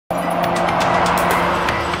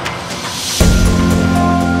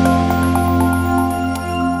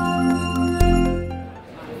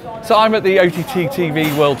So I'm at the OTT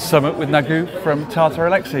TV World Summit with Nagu from Tata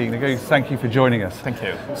Elxsi. Nagu, thank you for joining us. Thank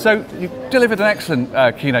you. So you delivered an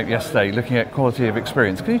excellent keynote yesterday looking at quality of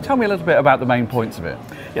experience. Can you tell me a little bit about the main points of it?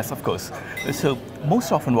 Yes, of course. So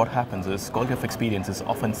most often what happens is quality of experience is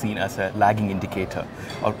often seen as a lagging indicator,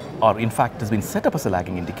 or in fact has been set up as a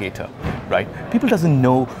lagging indicator, right? People doesn't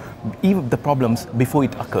know even the problems before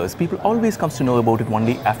it occurs. People always comes to know about it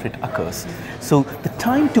only after it occurs. So the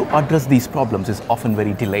time to address these problems is often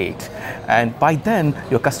very delayed. And by then,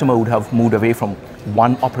 your customer would have moved away from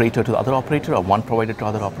one operator to the other operator or one provider to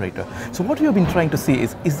other operator. So what we have been trying to see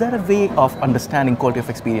is there a way of understanding quality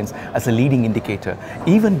of experience as a leading indicator,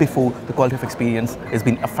 even before the quality of experience has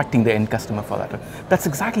been affecting the end customer for that? That's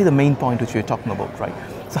exactly the main point which we're talking about, right?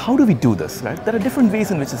 So how do we do this, right? There are different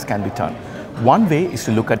ways in which this can be done. One way is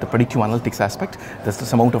to look at the predictive analytics aspect. There's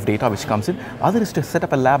this amount of data which comes in. Other is to set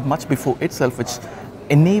up a lab much before itself, which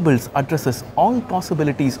addresses all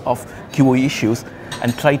possibilities of QoE issues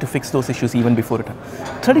and try to fix those issues even before it.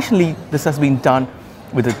 Traditionally, this has been done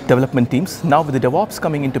with the development teams. Now with the DevOps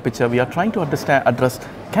coming into picture, we are trying to address,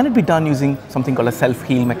 can it be done using something called a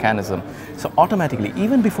self-heal mechanism? So automatically,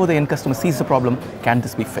 even before the end customer sees the problem, can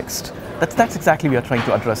this be fixed? That's exactly what we are trying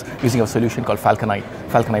to address using a solution called Falcon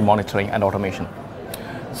Eye monitoring and automation.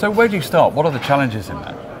 So where do you start? What are the challenges in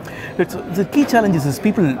that? The key challenges is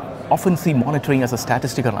people often see monitoring as a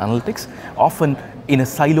statistical analytics. Often in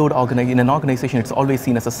an organization, it's always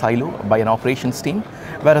seen as a silo by an operations team,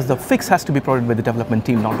 whereas the fix has to be provided by the development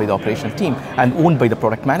team, not by the operational team, and owned by the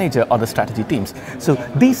product manager or the strategy teams. So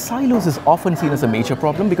these silos is often seen as a major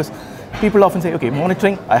problem because people often say, okay,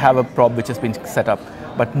 monitoring, I have a problem which has been set up,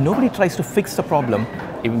 but nobody tries to fix the problem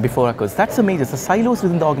even before it occurs. That's a major. The silos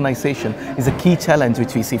within the organization is a key challenge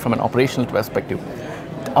which we see from an operational perspective.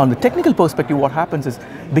 On the technical perspective, what happens is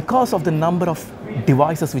because of the number of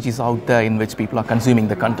devices which is out there in which people are consuming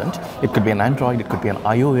the content, it could be an Android, it could be an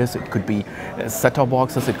iOS, it could be set-top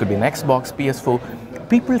boxes, it could be an Xbox, PS4,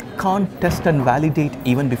 people can't test and validate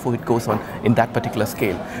even before it goes on in that particular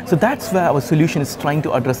scale. So that's where our solution is trying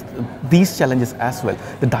to address these challenges as well.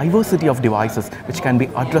 The diversity of devices which can be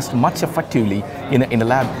addressed much effectively in a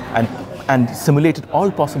lab and simulated all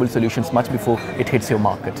possible solutions much before it hits your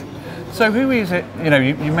market. So who is it,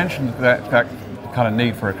 you mentioned that kind of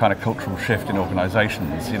need for a kind of cultural shift in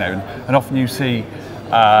organizations, and often you see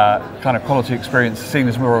kind of quality experience seen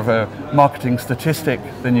as more of a marketing statistic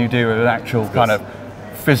than you do an actual kind of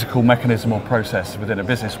physical mechanism or process within a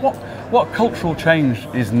business. What cultural change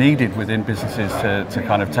is needed within businesses to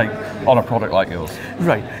kind of take on a product like yours?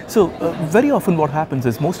 Right. So very often what happens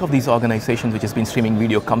is most of these organizations which has been streaming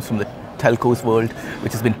video comes from the telcos world,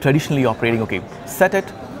 which has been traditionally operating, okay, set it,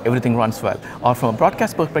 everything runs well. Or from a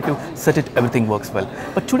broadcast perspective, set it, everything works well.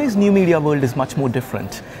 But today's new media world is much more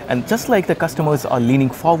different. And just like the customers are leaning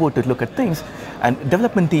forward to look at things, and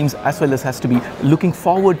development teams as well as has to be looking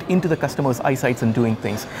forward into the customer's eyesights and doing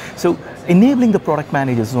things. So enabling the product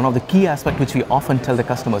managers is one of the key aspects which we often tell the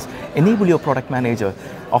customers. Enable your product manager.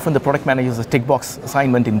 Often the product manager is a tick box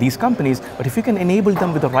assignment in these companies, but if you can enable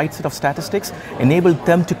them with the right set of statistics, enable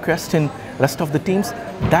them to question rest of the teams,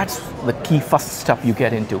 that's the key first step you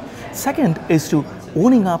get into. Second is to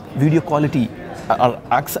owning up video quality,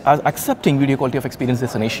 accepting video quality of experience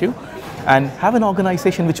as an issue, and have an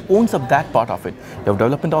organization which owns up that part of it. You have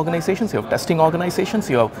development organizations, you have testing organizations,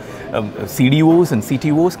 you have CDOs and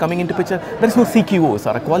CTOs coming into picture. There is no CQOs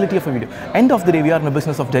or a quality of a video. End of the day, we are in the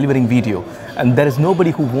business of delivering video, and there is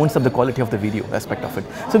nobody who owns up the quality of the video aspect of it.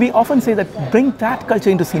 So we often say that bring that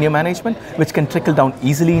culture into senior management, which can trickle down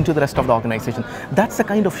easily into the rest of the organization. That's the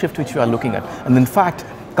kind of shift which we are looking at. And in fact,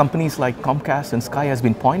 companies like Comcast and Sky has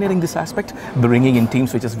been pioneering this aspect, bringing in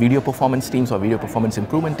teams such as video performance teams or video performance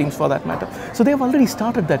improvement teams for that matter. So they have already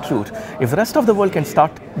started that route. If the rest of the world can start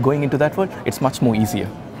going into that world, it's much more easier.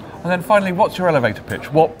 And then finally, what's your elevator pitch?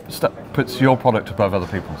 What puts your product above other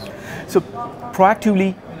people's? So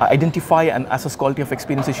proactively identify and assess quality of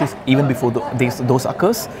experience issues even before those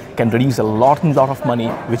occurs can reduce a lot of money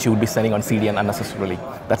which you would be spending on CDN unnecessarily.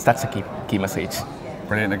 That's a key message.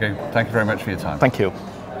 Brilliant, Nagu. Thank you very much for your time. Thank you.